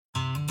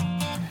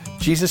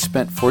Jesus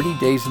spent 40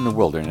 days in the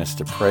wilderness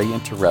to pray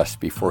and to rest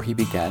before he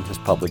began his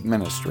public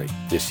ministry.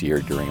 This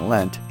year during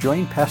Lent,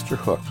 join Pastor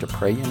Hook to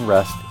pray and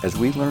rest as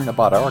we learn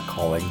about our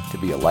calling to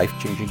be a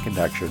life-changing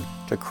connection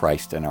to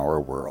Christ in our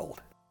world.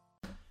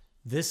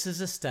 This is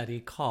a study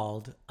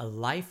called A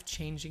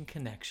Life-Changing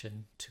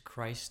Connection to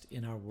Christ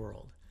in Our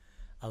World.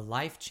 A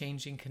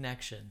life-changing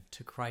connection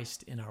to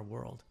Christ in our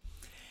world.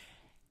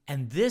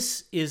 And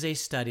this is a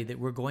study that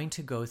we're going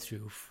to go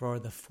through for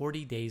the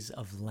 40 days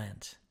of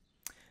Lent.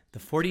 The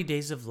 40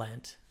 days of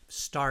Lent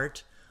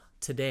start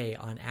today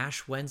on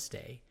Ash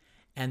Wednesday,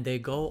 and they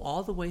go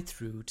all the way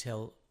through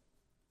till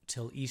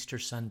Easter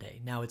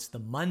Sunday. Now, it's the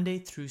Monday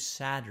through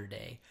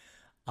Saturday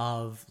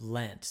of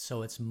Lent.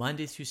 So it's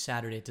Monday through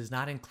Saturday. It does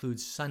not include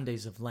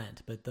Sundays of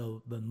Lent, but the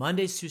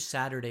Mondays through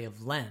Saturday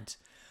of Lent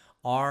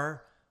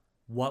are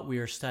what we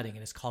are studying,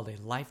 and it's called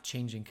a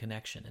life-changing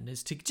connection. And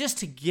is to just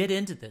to get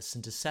into this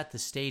and to set the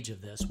stage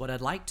of this, what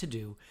I'd like to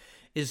do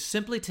is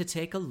simply to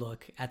take a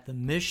look at the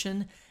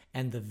mission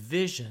and the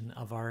vision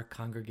of our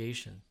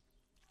congregation.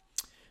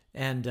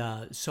 And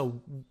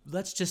so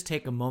let's just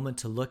take a moment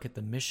to look at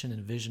the mission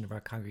and vision of our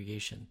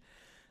congregation.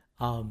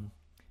 The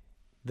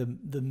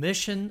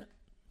mission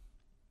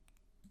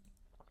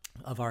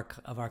of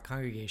our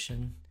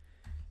congregation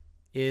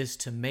is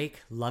to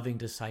make loving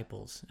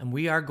disciples. And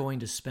we are going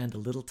to spend a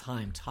little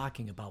time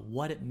talking about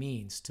what it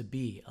means to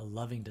be a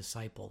loving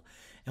disciple.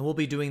 And we'll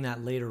be doing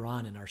that later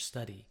on in our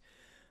study.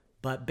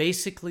 But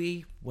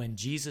basically, when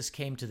Jesus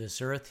came to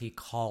this earth, he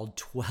called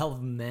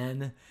 12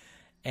 men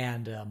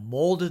and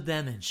molded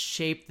them and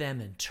shaped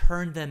them and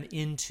turned them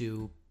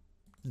into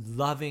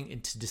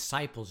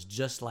disciples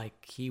just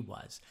like he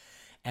was.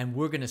 And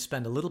we're going to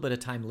spend a little bit of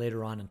time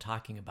later on in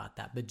talking about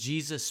that. But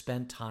Jesus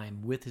spent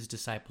time with his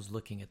disciples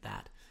looking at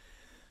that.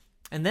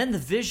 And then the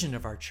vision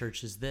of our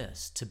church is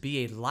this: to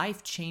be a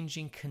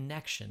life-changing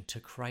connection to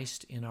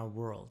Christ in our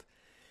world.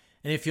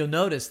 And if you'll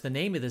notice, the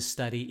name of this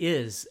study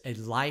is A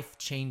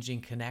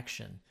Life-Changing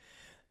Connection.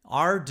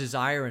 Our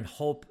desire and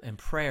hope and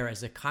prayer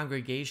as a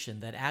congregation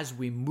that as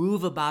we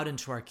move about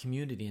into our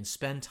community and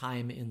spend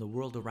time in the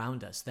world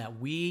around us, that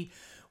we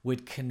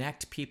would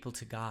connect people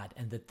to God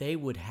and that they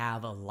would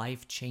have a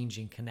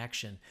life-changing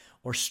connection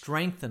or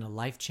strengthen a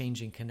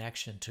life-changing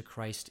connection to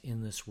Christ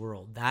in this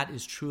world. That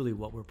is truly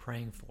what we're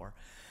praying for.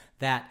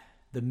 That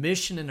the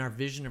mission and our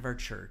vision of our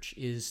church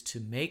is to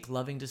make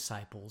loving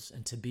disciples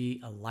and to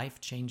be a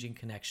life-changing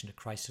connection to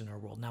Christ in our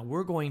world. Now,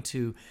 we're going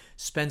to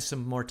spend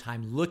some more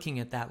time looking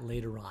at that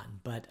later on,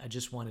 but I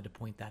just wanted to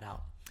point that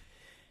out.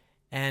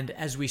 And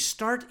as we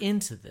start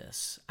into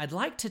this, I'd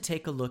like to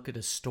take a look at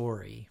a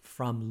story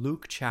from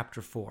Luke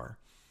chapter 4.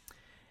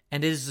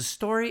 And it is the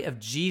story of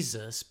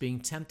Jesus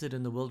being tempted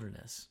in the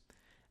wilderness.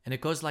 And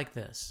it goes like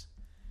this.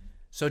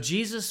 So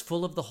Jesus,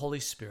 full of the Holy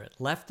Spirit,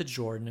 left the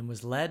Jordan and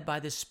was led by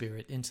the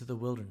Spirit into the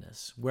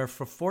wilderness, where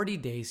for 40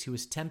 days he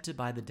was tempted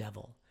by the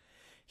devil.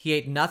 He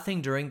ate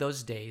nothing during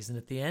those days, and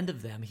at the end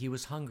of them he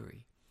was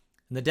hungry.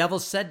 And the devil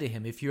said to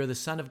him, "If you are the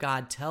Son of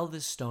God, tell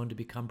this stone to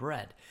become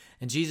bread."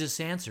 And Jesus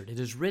answered, "It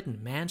is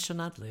written, man shall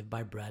not live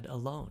by bread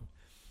alone."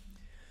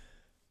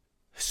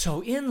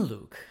 So in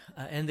Luke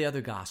and the other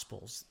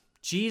Gospels,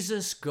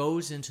 Jesus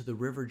goes into the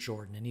river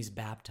Jordan and he's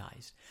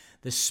baptized.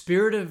 The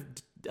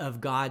Spirit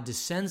of God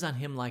descends on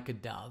him like a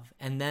dove,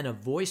 and then a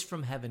voice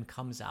from heaven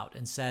comes out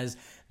and says,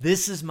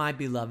 "This is my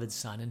beloved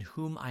Son, in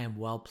whom I am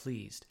well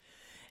pleased."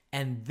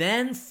 And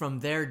then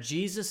from there,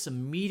 Jesus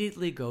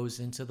immediately goes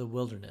into the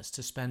wilderness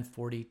to spend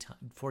 40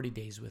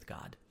 days with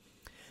God.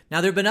 Now,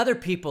 there have been other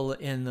people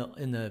in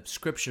the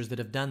scriptures that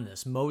have done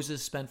this.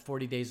 Moses spent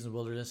 40 days in the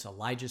wilderness.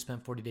 Elijah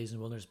spent 40 days in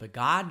the wilderness. But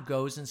God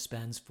goes and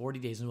spends 40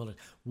 days in the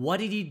wilderness. What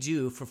did he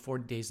do for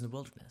 40 days in the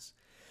wilderness?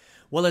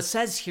 Well, it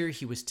says here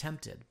he was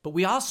tempted. But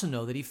we also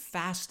know that he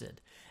fasted.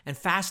 And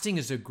fasting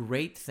is a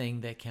great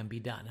thing that can be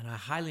done. And I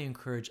highly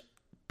encourage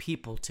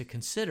people to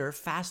consider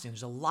fasting.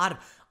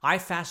 I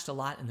fast a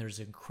lot, and there's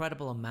an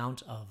incredible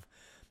amount of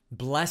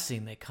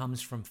blessing that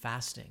comes from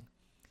fasting.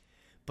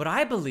 But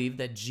I believe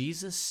that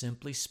Jesus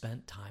simply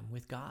spent time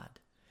with God.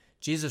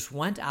 Jesus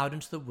went out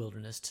into the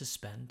wilderness to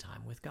spend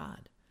time with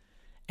God.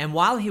 And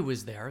while he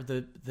was there,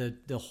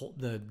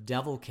 the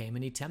devil came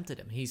and he tempted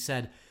him. He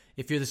said,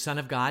 "If you're the Son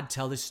of God,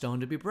 tell this stone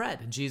to be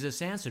bread." And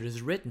Jesus answered, "It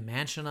is written,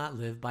 man shall not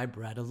live by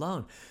bread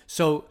alone."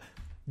 So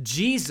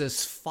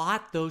Jesus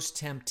fought those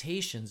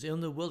temptations in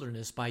the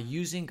wilderness by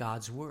using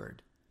God's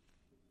word.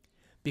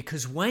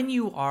 Because when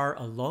you are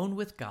alone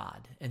with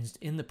God and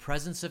in the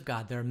presence of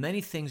God, there are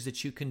many things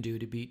that you can do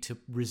to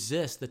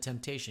resist the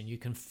temptation. You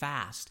can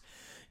fast.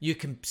 You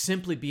can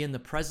simply be in the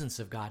presence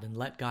of God and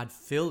let God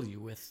fill you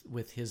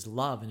with his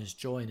love and his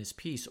joy and his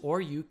peace.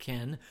 Or you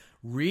can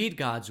read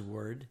God's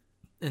word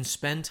and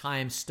spend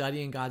time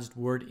studying God's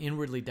word,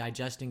 inwardly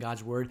digesting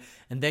God's word,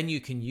 and then you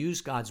can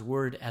use God's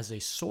word as a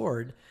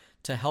sword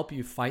to help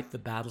you fight the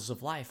battles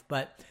of life.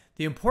 But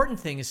the important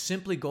thing is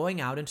simply going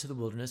out into the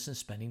wilderness and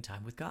spending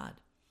time with God.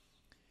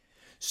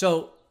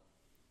 So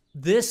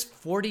this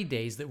 40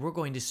 days that we're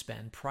going to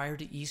spend prior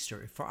to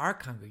Easter for our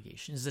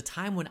congregation is a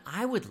time when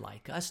I would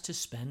like us to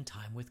spend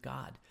time with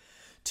God,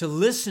 to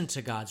listen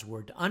to God's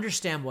word, to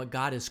understand what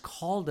God has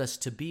called us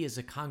to be as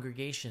a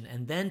congregation,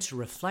 and then to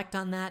reflect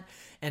on that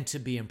and to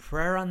be in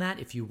prayer on that.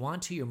 If you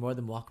want to, you're more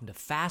than welcome to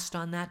fast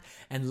on that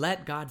and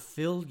let God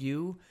fill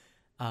you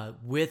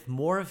with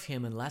more of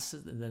him and less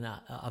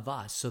of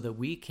us so that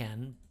we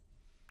can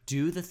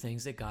do the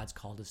things that God's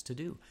called us to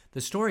do.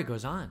 The story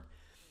goes on.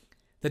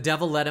 The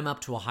devil led him up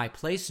to a high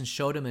place and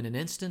showed him in an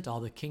instant all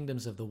the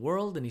kingdoms of the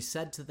world, and he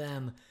said to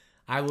them,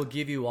 I will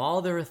give you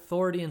all their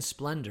authority and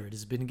splendor. It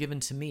has been given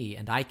to me,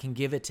 and I can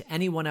give it to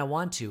anyone I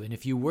want to, and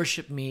if you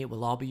worship me, it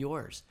will all be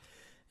yours.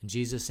 And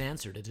Jesus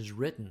answered, It is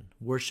written,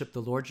 worship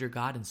the Lord your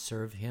God and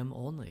serve him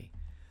only.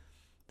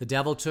 The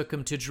devil took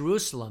him to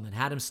Jerusalem and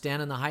had him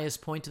stand on the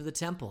highest point of the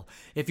temple.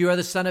 If you are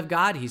the Son of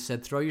God, he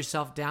said, throw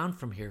yourself down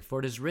from here, for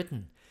it is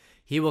written,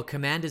 He will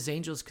command his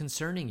angels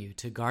concerning you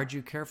to guard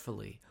you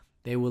carefully.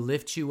 They will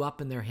lift you up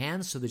in their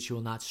hands so that you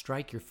will not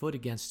strike your foot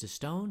against a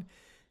stone.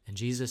 And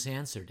Jesus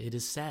answered, It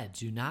is said,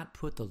 do not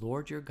put the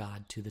Lord your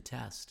God to the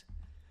test.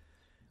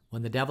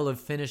 When the devil had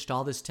finished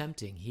all this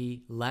tempting,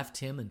 he left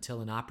him until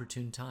an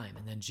opportune time.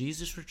 And then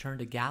Jesus returned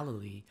to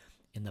Galilee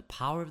in the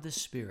power of the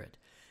Spirit,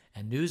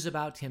 and news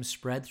about him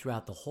spread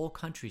throughout the whole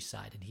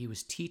countryside, and he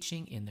was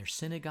teaching in their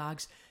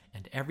synagogues,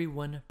 and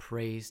everyone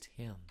praised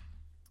him.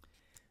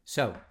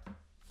 So,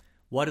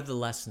 what are the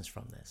lessons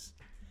from this?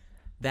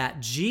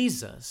 That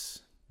Jesus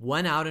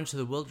went out into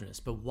the wilderness.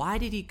 But why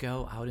did he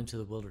go out into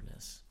the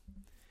wilderness?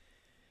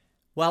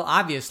 Well,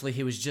 obviously,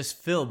 he was just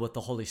filled with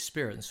the Holy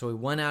Spirit. And so he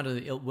went out of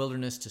the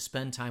wilderness to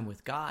spend time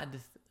with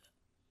God,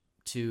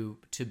 to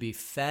be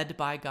fed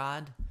by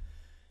God,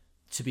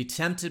 to be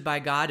tempted by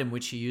God, in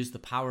which he used the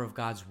power of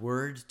God's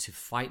word to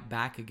fight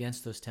back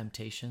against those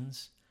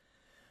temptations.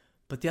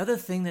 But the other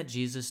thing that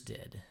Jesus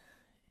did,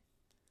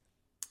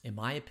 in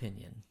my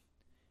opinion,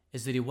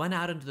 is that he went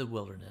out into the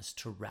wilderness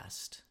to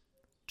rest,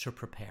 to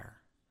prepare,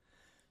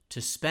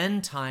 to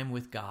spend time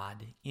with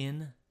God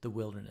in the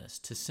wilderness,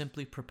 to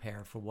simply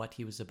prepare for what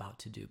he was about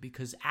to do.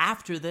 Because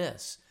after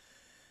this,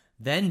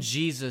 then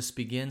Jesus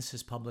begins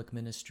his public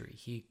ministry.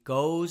 He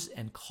goes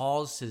and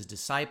calls his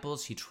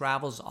disciples. He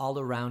travels all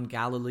around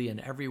Galilee and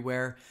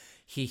everywhere.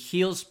 He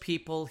heals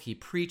people, he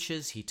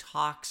preaches, he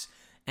talks,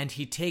 and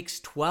he takes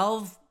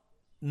 12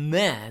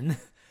 men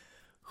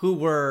who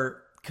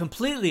were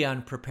completely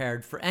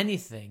unprepared for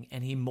anything,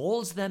 and he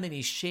molds them and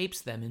he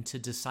shapes them into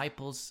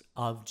disciples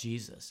of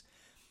Jesus.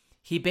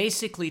 He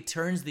basically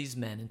turns these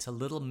men into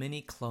little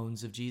mini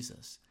clones of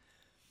Jesus.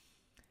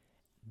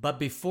 But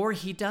before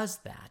he does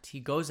that, he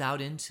goes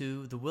out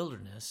into the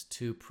wilderness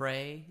to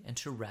pray and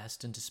to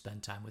rest and to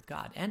spend time with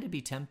God and to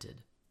be tempted.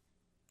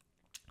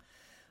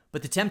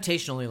 But the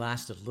temptation only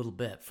lasted a little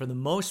bit. For the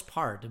most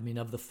part,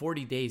 of the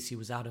 40 days he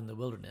was out in the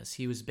wilderness,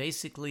 he was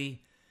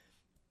basically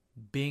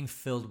being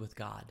filled with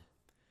God.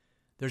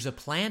 There's a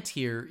plant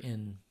here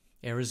in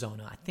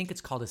Arizona, I think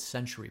it's called a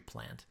century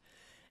plant,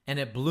 and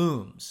it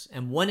blooms.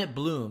 And when it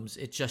blooms,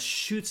 it just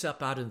shoots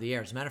up out of the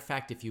air. As a matter of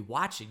fact, if you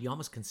watch it, you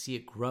almost can see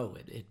it grow.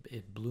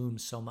 It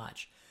blooms so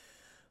much.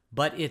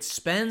 But it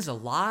spends a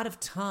lot of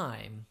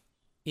time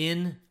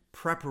in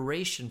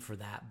preparation for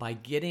that by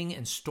getting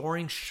and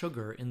storing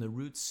sugar in the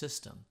root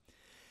system.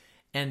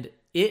 And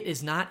it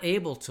is not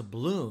able to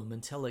bloom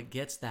until it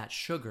gets that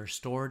sugar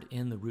stored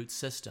in the root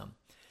system.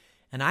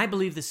 And I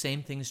believe the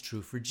same thing is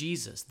true for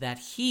Jesus, that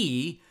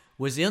he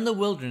was in the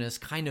wilderness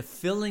kind of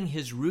filling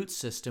his root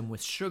system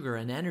with sugar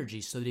and energy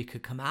so that he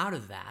could come out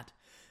of that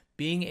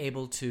being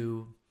able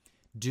to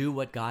do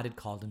what God had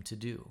called him to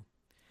do.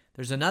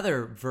 There's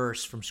another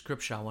verse from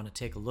Scripture I want to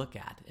take a look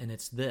at, and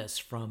it's this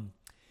from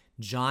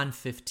John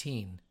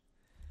 15,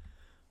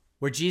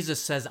 where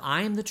Jesus says,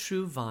 I am the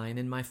true vine,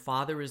 and my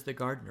Father is the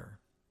gardener.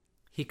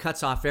 He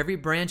cuts off every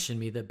branch in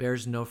me that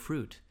bears no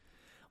fruit,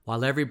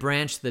 while every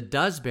branch that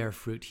does bear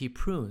fruit he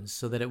prunes,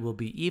 so that it will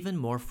be even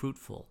more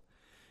fruitful.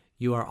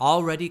 You are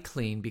already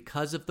clean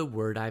because of the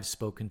word I have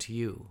spoken to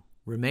you.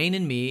 Remain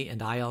in me,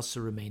 and I also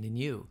remain in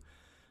you.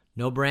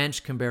 No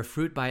branch can bear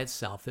fruit by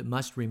itself. It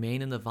must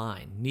remain in the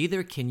vine.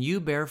 Neither can you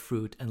bear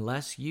fruit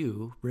unless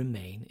you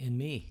remain in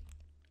me.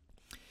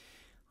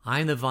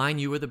 I am the vine,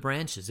 you are the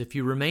branches. If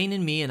you remain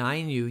in me and I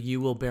in you,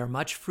 you will bear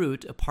much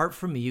fruit. Apart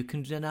from me, you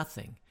can do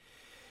nothing.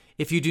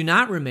 If you do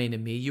not remain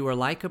in me, you are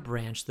like a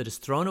branch that is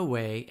thrown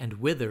away and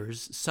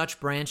withers. Such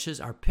branches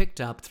are picked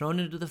up,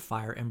 thrown into the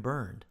fire, and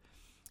burned.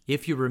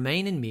 If you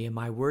remain in me and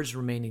my words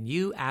remain in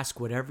you, ask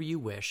whatever you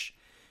wish,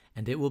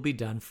 and it will be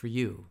done for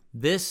you.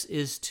 This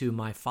is to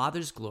my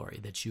Father's glory,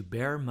 that you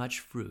bear much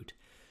fruit,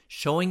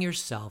 showing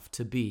yourself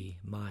to be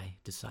my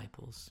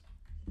disciples.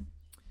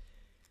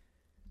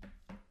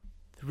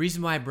 The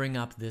reason why I bring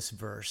up this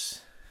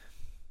verse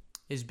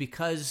is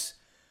because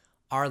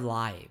our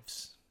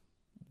lives,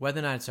 whether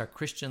or not it's our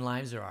Christian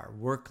lives or our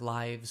work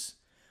lives,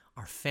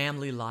 our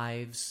family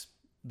lives,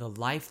 the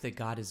life that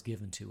God has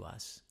given to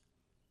us,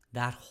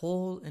 that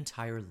whole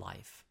entire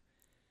life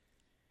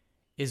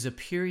is a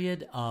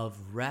period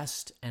of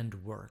rest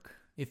and work.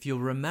 If you'll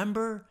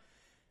remember,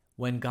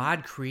 when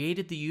God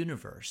created the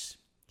universe,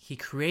 he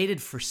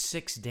created for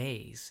 6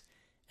 days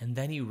and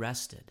then he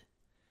rested.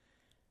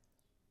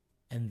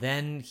 And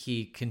then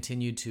he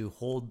continued to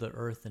hold the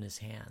earth in his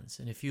hands.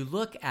 And if you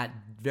look at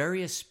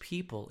various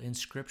people in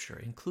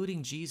Scripture,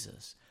 including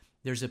Jesus,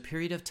 there's a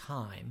period of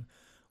time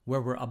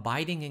where we're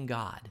abiding in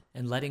God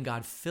and letting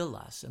God fill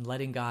us and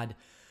letting God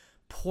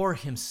pour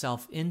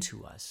himself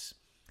into us.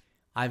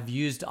 I've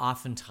used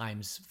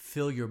oftentimes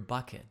fill your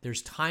bucket.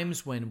 There's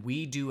times when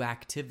we do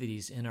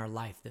activities in our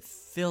life that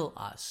fill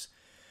us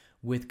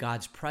with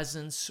God's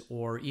presence,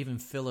 or even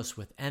fill us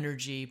with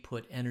energy,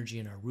 put energy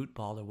in our root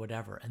ball or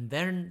whatever. And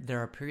then there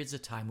are periods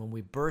of time when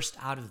we burst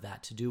out of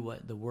that to do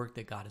the work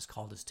that God has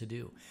called us to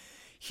do.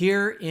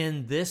 Here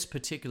in this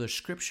particular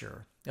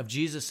scripture of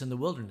Jesus in the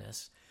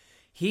wilderness,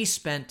 he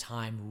spent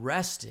time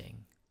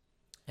resting.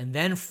 And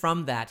then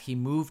from that, he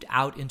moved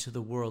out into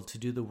the world to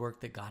do the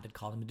work that God had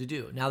called him to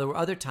do. Now, there were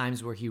other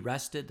times where he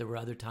rested. There were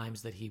other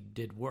times that he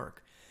did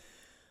work.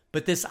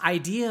 But this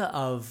idea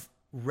of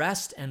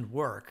rest and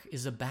work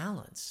is a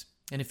balance.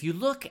 And if you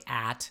look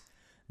at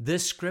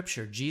this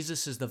scripture,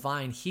 Jesus is the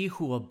vine. He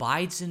who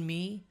abides in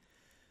me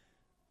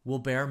will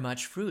bear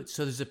much fruit.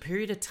 So there's a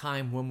period of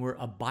time when we're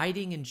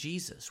abiding in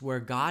Jesus, where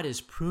God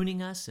is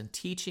pruning us and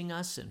teaching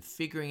us and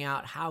figuring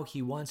out how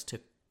he wants to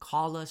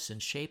call us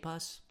and shape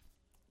us.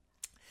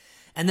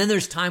 And then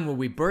there's time where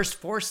we burst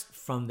forth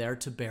from there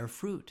to bear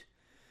fruit.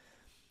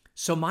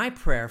 So my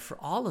prayer for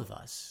all of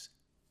us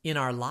in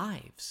our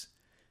lives,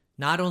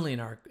 not only in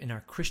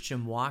our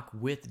Christian walk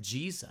with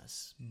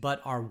Jesus,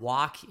 but our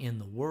walk in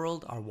the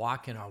world, our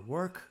walk in our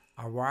work,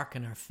 our walk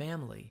in our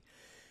family,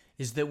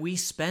 is that we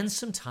spend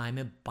some time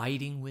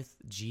abiding with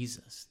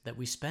Jesus, that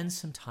we spend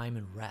some time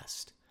in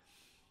rest.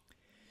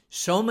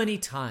 So many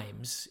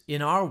times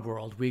in our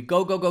world, we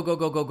go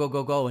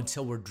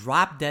until we're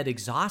drop dead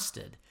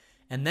exhausted.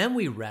 And then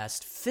we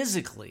rest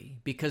physically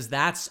because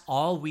that's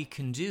all we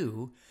can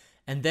do.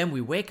 And then we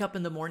wake up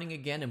in the morning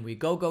again and we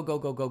go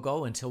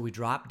until we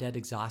drop dead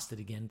exhausted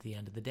again at the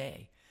end of the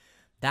day.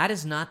 That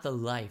is not the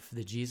life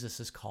that Jesus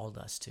has called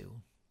us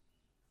to.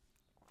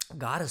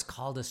 God has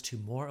called us to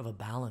more of a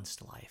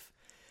balanced life.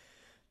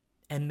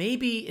 And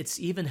maybe it's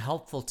even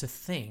helpful to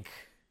think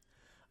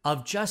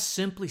of just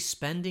simply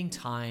spending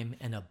time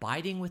and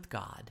abiding with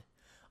God,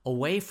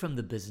 away from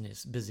the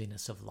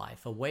busyness of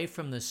life, away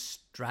from the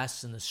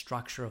stress and the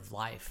structure of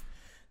life,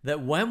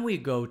 that when we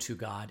go to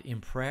God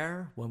in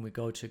prayer, when we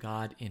go to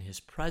God in his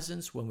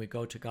presence, when we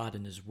go to God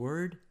in his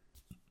word,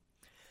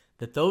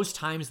 that those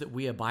times that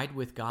we abide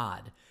with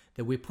God,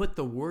 that we put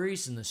the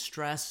worries and the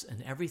stress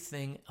and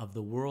everything of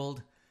the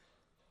world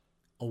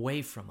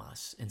away from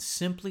us and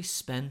simply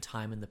spend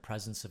time in the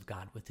presence of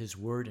God with his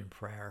word and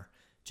prayer,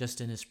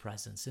 just in his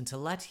presence, and to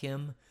let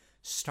him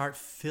start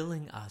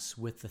filling us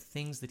with the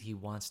things that he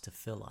wants to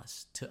fill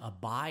us, to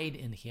abide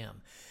in him.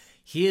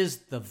 He is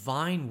the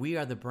vine, we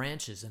are the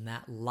branches, and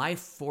that life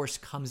force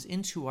comes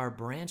into our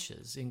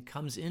branches and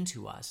comes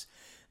into us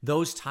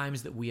those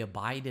times that we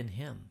abide in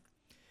him.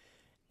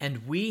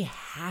 And we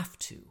have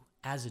to,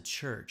 as a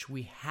church,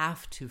 we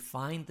have to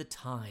find the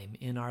time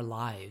in our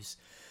lives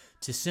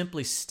to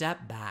simply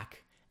step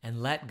back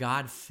and let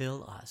God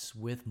fill us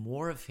with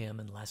more of him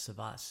and less of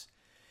us.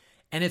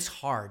 And it's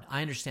hard.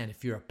 I understand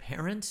if you're a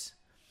parent,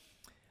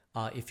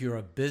 if you're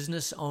a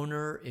business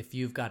owner, if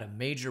you've got a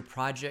major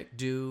project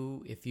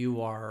due, if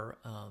you are,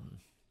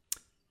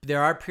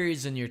 there are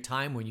periods in your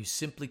time when you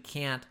simply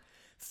can't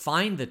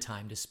find the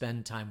time to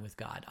spend time with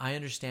God. I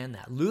understand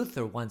that.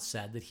 Luther once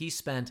said that he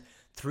spent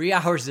 3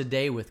 hours a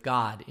day with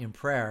God in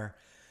prayer,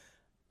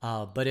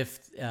 but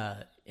if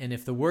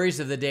the worries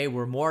of the day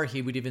were more,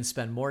 he would even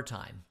spend more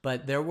time.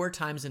 But there were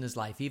times in his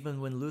life, even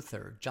when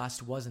Luther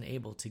just wasn't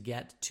able to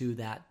get to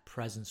that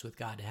presence with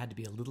God. It had to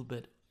be a little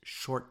bit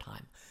short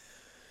time.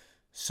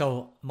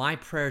 So my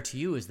prayer to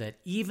you is that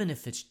even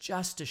if it's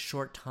just a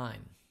short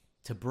time,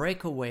 to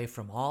break away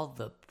from all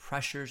the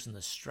pressures and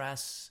the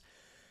stress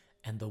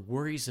and the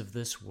worries of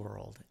this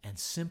world and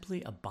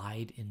simply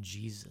abide in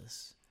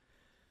Jesus.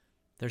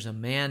 There's a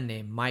man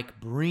named Mike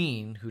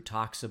Breen who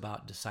talks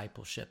about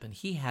discipleship, and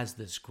he has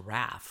this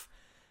graph.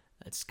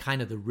 It's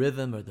kind of the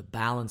rhythm or the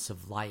balance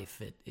of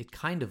life. It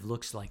kind of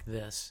looks like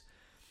this.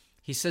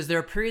 He says there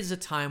are periods of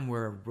time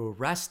where we're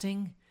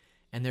resting,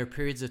 and there are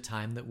periods of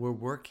time that we're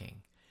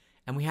working.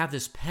 And we have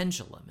this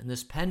pendulum, and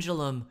this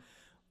pendulum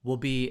will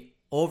be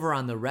over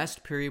on the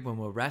rest period when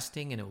we're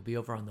resting, and it will be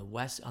over on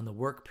the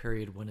work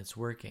period when it's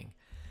working.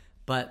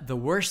 But the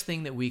worst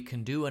thing that we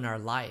can do in our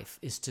life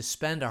is to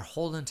spend our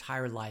whole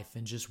entire life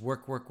and just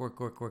work,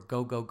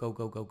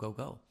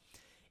 go.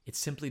 It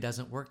simply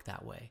doesn't work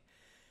that way.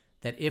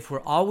 That if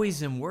we're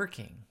always in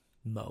working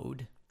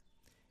mode,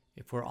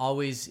 if we're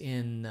always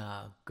in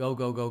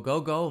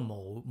go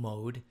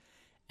mode,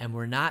 and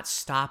we're not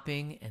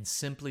stopping and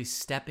simply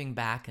stepping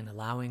back and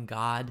allowing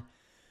God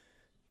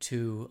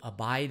to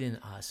abide in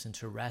us and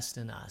to rest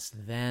in us,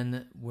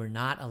 then we're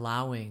not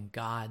allowing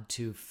God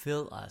to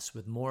fill us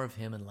with more of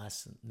him and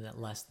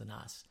less than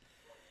us.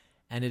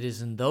 And it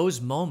is in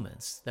those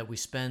moments that we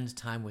spend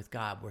time with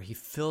God where he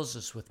fills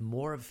us with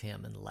more of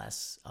him and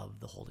less of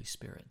the Holy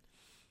Spirit.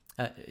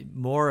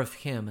 More of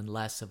him and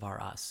less of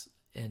our us.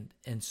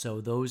 And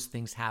so those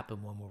things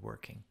happen when we're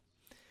working.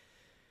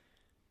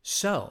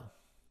 So,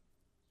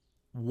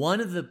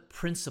 one of the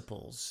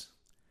principles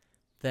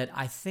that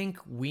I think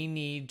we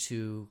need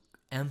to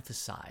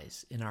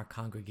emphasize in our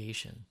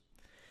congregation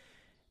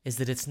is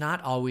that it's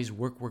not always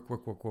work,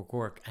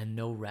 and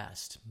no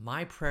rest.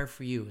 My prayer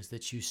for you is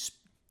that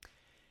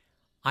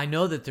I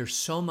know that there's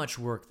so much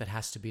work that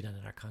has to be done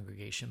in our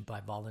congregation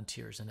by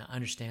volunteers, and I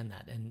understand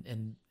that,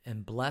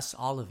 and bless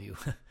all of you.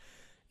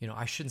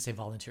 I shouldn't say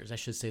volunteers, I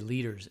should say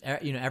leaders,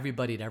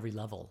 everybody at every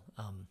level.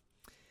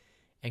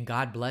 And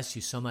God bless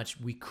you so much.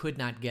 We could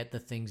not get the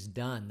things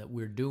done that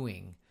we're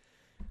doing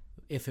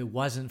if it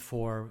wasn't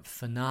for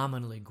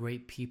phenomenally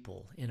great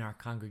people in our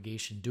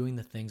congregation doing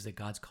the things that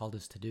God's called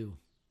us to do.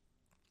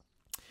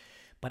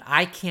 But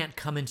I can't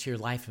come into your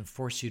life and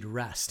force you to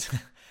rest.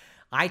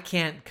 I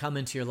can't come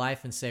into your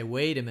life and say,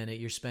 wait a minute,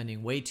 you're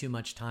spending way too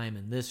much time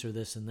in this or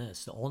this and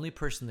this. The only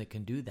person that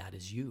can do that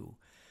is you.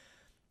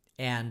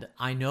 And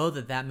I know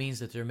that means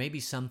that there may be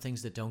some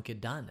things that don't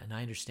get done, and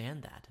I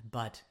understand that.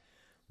 But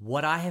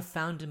what I have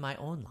found in my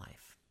own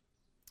life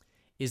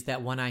is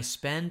that when I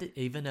spend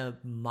even a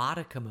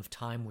modicum of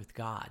time with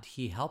God,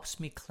 He helps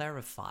me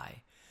clarify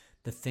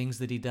the things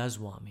that He does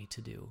want me to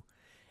do.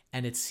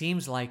 And it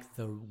seems like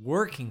the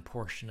working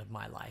portion of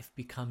my life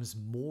becomes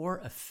more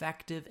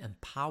effective and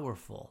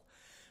powerful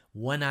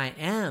when I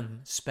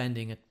am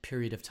spending a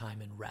period of time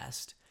in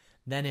rest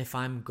than if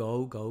I'm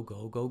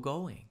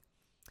going.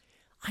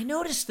 I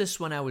noticed this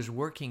when I was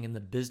working in the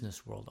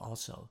business world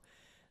also.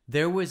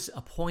 There was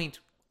a point,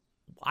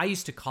 I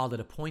used to call it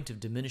a point of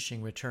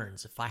diminishing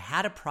returns. If I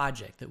had a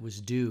project that was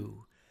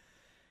due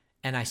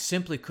and I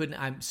simply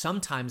couldn't,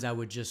 sometimes I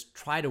would just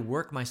try to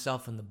work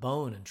myself in the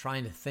bone and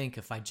trying to think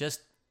if I just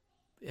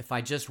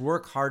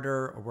work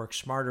harder or work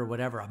smarter or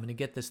whatever, I'm going to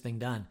get this thing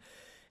done.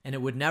 And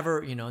it would never,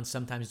 and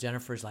sometimes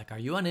Jennifer's like, are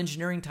you on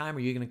engineering time or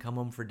are you going to come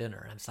home for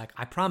dinner? And it's like,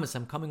 I promise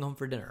I'm coming home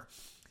for dinner.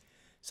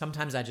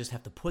 Sometimes I just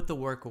have to put the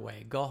work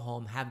away, go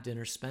home, have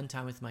dinner, spend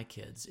time with my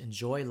kids,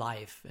 enjoy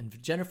life.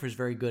 And Jennifer's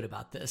very good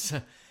about this.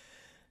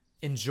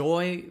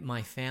 Enjoy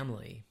my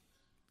family,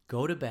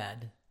 go to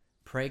bed,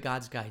 pray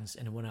God's guidance.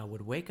 And when I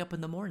would wake up in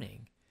the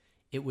morning,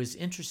 it was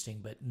interesting,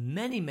 but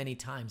many, many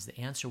times the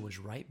answer was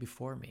right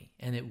before me,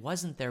 and it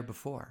wasn't there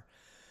before.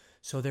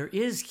 So there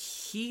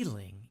is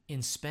healing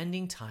in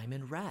spending time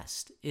in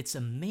rest. It's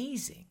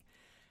amazing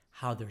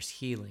how there's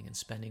healing in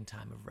spending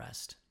time of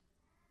rest.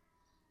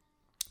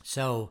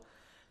 So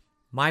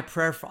my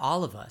prayer for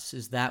all of us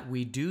is that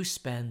we do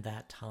spend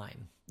that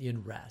time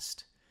in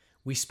rest.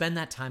 We spend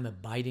that time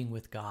abiding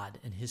with God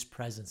and His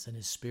presence and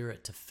His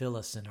Spirit to fill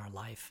us in our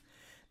life.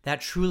 That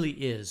truly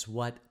is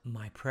what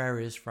my prayer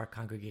is for our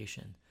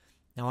congregation.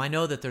 Now, I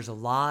know that there's a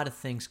lot of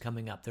things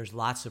coming up. There's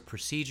lots of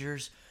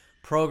procedures,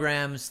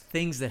 programs,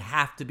 things that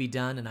have to be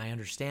done, and I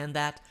understand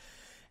that.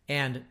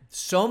 And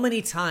so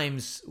many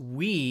times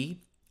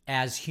we,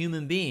 as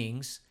human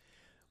beings,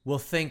 will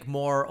think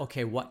more,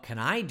 okay, what can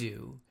I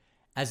do,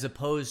 as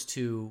opposed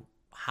to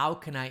how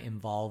can I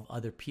involve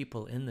other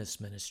people in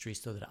this ministry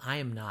so that I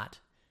am not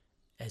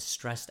as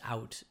stressed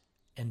out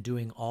and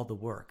doing all the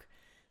work.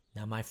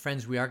 Now, my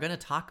friends, we are going to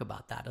talk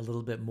about that a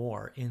little bit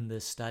more in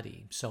this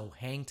study, so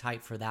hang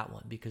tight for that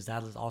one because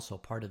that is also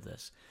part of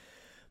this.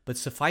 But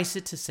suffice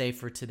it to say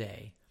for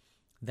today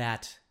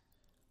that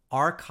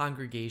our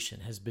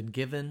congregation has been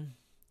given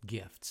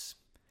gifts.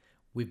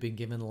 We've been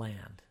given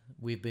land.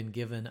 We've been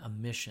given a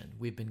mission.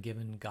 We've been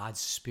given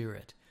God's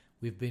Spirit.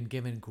 We've been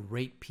given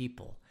great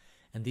people.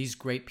 And these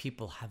great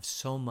people have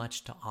so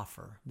much to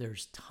offer.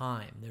 There's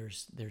time.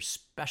 There's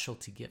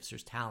specialty gifts.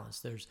 There's talents.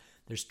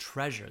 There's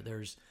treasure.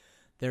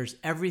 There's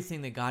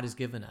everything that God has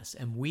given us.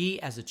 And we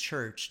as a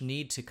church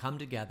need to come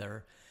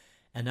together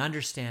and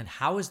understand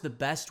how is the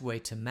best way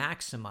to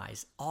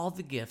maximize all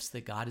the gifts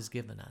that God has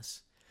given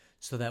us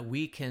so that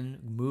we can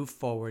move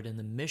forward in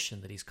the mission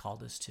that He's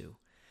called us to.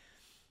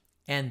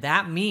 And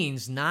that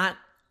means it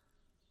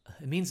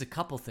means a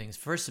couple things.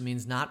 First, it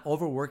means not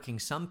overworking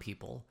some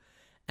people.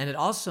 And it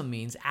also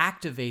means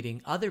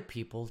activating other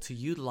people to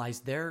utilize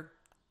their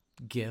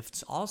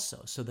gifts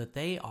also so that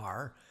they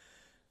are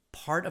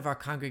part of our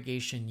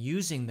congregation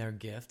using their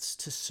gifts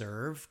to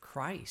serve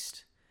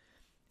Christ.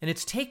 And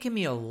it's taken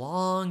me a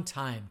long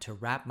time to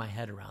wrap my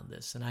head around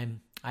this. And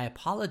I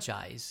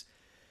apologize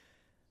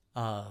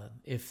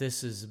if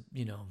this is,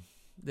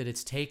 that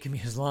it's taken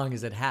me as long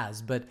as it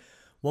has. But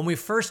when we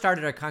first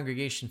started our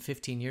congregation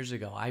 15 years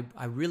ago,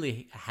 I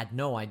really had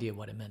no idea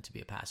what it meant to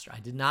be a pastor. I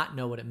did not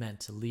know what it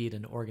meant to lead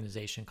an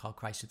organization called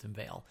Christ Youth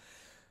Unveil.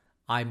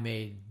 I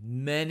made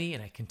many,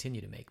 and I continue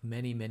to make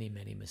many, many,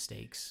 many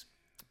mistakes.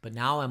 But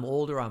now I'm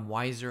older, I'm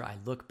wiser, I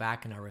look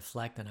back and I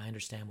reflect and I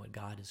understand what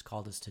God has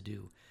called us to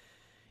do.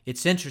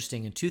 It's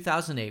interesting, in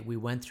 2008, we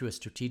went through a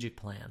strategic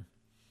plan.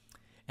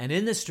 And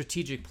in this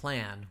strategic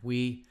plan,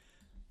 we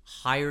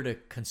hired a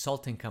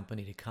consulting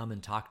company to come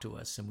and talk to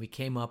us. And we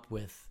came up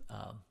with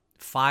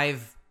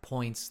 5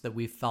 points that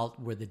we felt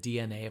were the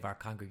DNA of our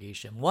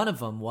congregation. One of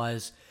them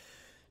was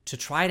to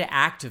try to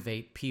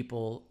activate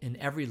people in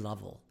every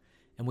level.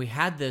 And we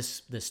had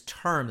this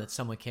term that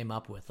someone came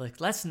up with,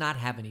 like, let's not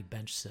have any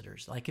bench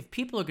sitters. Like, if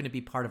people are going to be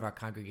part of our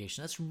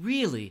congregation, let's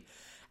really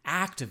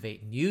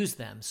activate and use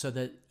them so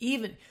that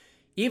even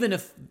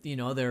if,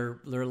 they're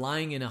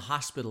lying in a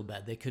hospital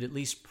bed, they could at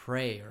least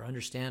pray or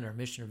understand our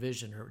mission or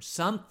vision or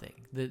something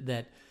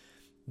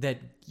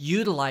that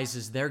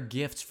utilizes their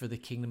gifts for the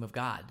kingdom of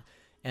God.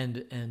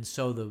 And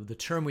so the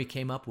term we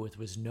came up with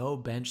was no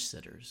bench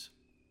sitters.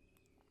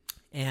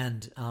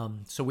 And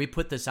so we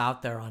put this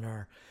out there on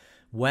our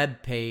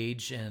web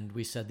page, and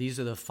we said these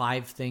are the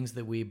 5 things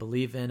that we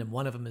believe in, and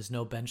one of them is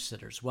no bench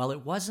sitters. Well,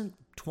 it wasn't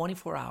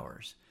 24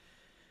 hours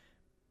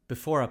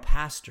before a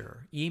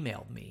pastor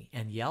emailed me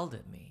and yelled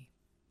at me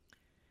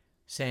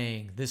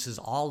saying, this is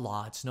all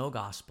law, it's no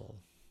gospel,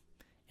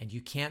 and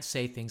you can't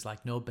say things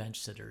like no bench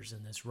sitters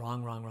and this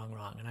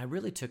wrong. And I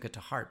really took it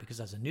to heart because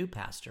I was a new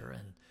pastor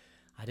and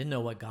I didn't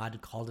know what God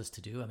had called us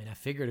to do. I mean, I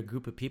figured a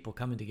group of people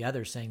coming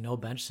together saying no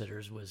bench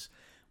sitters was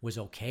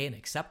okay and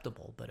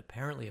acceptable, but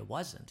apparently it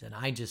wasn't. And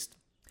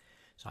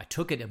so I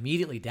took it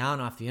immediately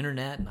down off the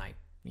internet, and I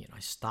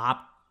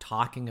stopped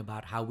talking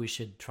about how we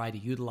should try to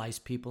utilize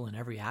people in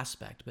every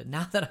aspect. But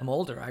now that I'm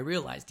older, I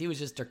realized he was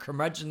just a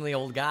curmudgeonly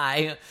old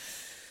guy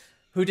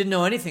who didn't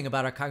know anything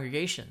about our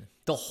congregation.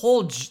 The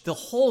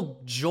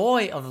whole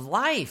joy of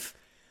life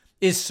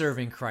is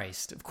serving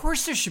Christ. Of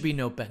course, there should be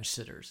no bench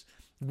sitters.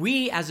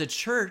 We as a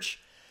church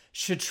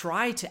should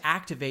try to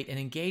activate and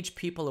engage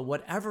people at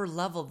whatever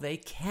level they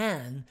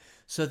can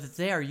so that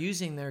they are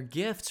using their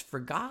gifts for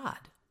God.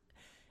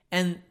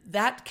 And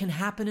that can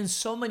happen in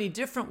so many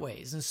different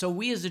ways. And so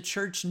we as a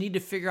church need to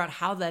figure out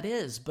how that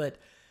is. But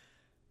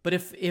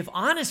if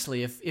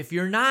honestly, if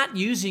you're not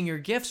using your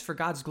gifts for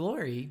God's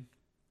glory,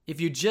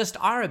 if you just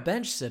are a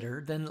bench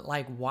sitter, then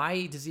like,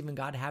 why does even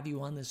God have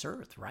you on this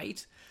earth,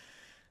 right?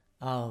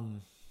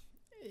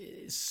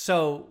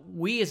 So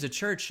we as a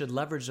church should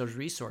leverage those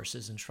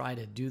resources and try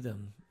to do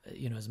them,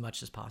 as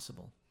much as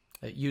possible,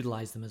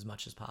 utilize them as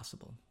much as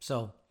possible.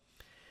 So,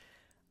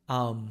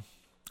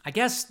 I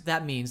guess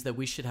that means that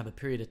we should have a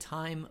period of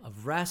time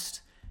of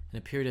rest and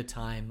a period of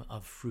time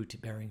of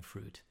bearing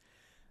fruit.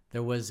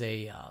 There was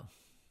a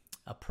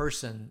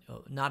person,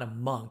 not a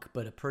monk,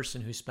 but a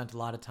person who spent a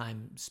lot of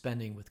time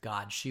spending with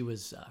God. She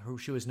was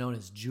known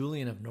as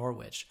Julian of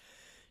Norwich.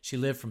 She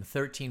lived from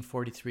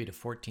 1343 to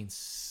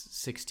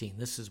 1416.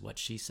 This is what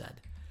she said.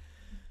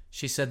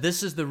 She said,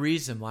 "This is the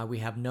reason why we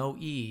have no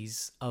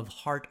ease of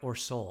heart or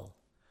soul.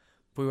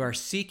 For we are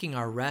seeking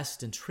our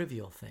rest in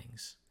trivial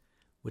things,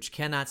 which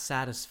cannot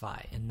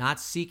satisfy, and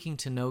not seeking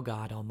to know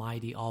God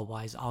Almighty,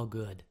 all-wise,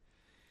 all-good.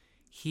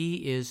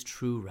 He is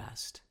true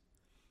rest.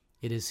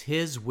 It is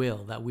His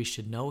will that we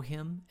should know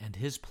Him, and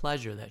His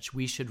pleasure that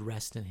we should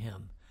rest in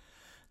Him.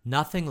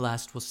 Nothing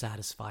less will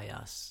satisfy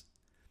us.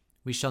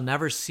 We shall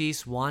never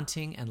cease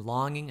wanting and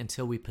longing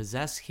until we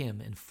possess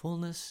Him in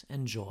fullness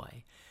and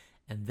joy,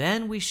 and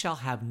then we shall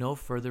have no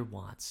further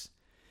wants.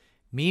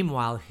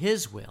 Meanwhile,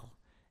 His will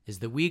is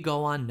that we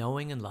go on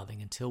knowing and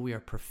loving until we are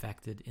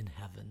perfected in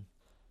heaven."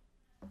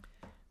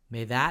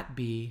 May that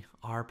be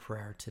our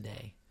prayer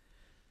today.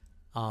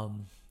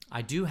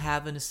 I do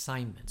have an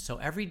assignment. So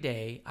every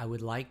day I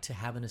would like to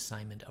have an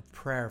assignment, a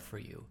prayer for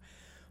you.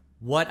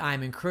 What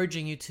I'm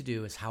encouraging you to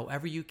do is,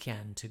 however you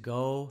can, to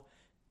go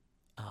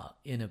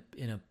in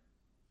a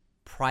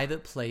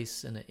private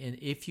place, and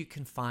if you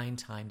can find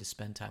time to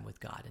spend time with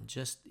God, and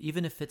just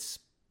even if it's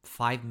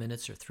 5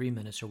 minutes or 3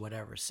 minutes or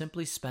whatever,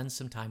 simply spend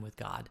some time with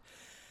God,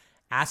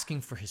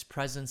 asking for His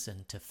presence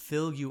and to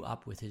fill you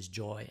up with His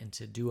joy, and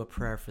to do a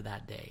prayer for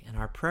that day. And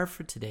our prayer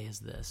for today is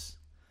this: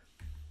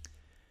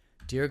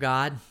 Dear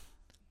God,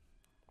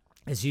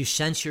 as you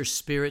sent your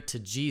Spirit to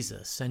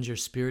Jesus, send your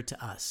Spirit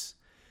to us.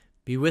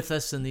 Be with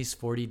us in these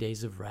 40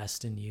 days of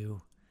rest in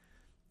you,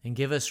 and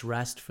give us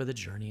rest for the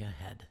journey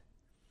ahead.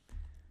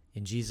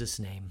 In Jesus'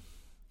 name,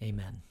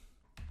 amen.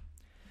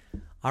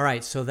 All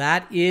right, so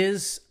that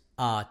is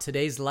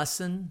today's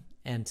lesson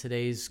and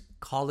today's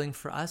calling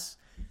for us.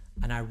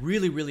 And I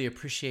really, really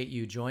appreciate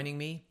you joining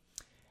me.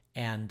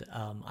 And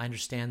I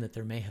understand that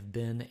there may have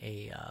been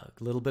a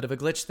little bit of a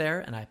glitch there,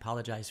 and I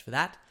apologize for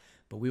that.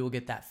 But we will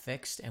get that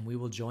fixed, and we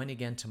will join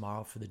again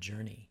tomorrow for the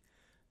journey.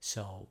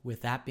 So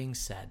with that being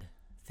said,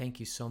 thank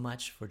you so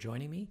much for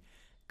joining me.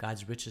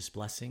 God's richest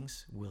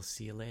blessings. We'll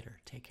see you later.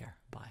 Take care.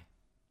 Bye.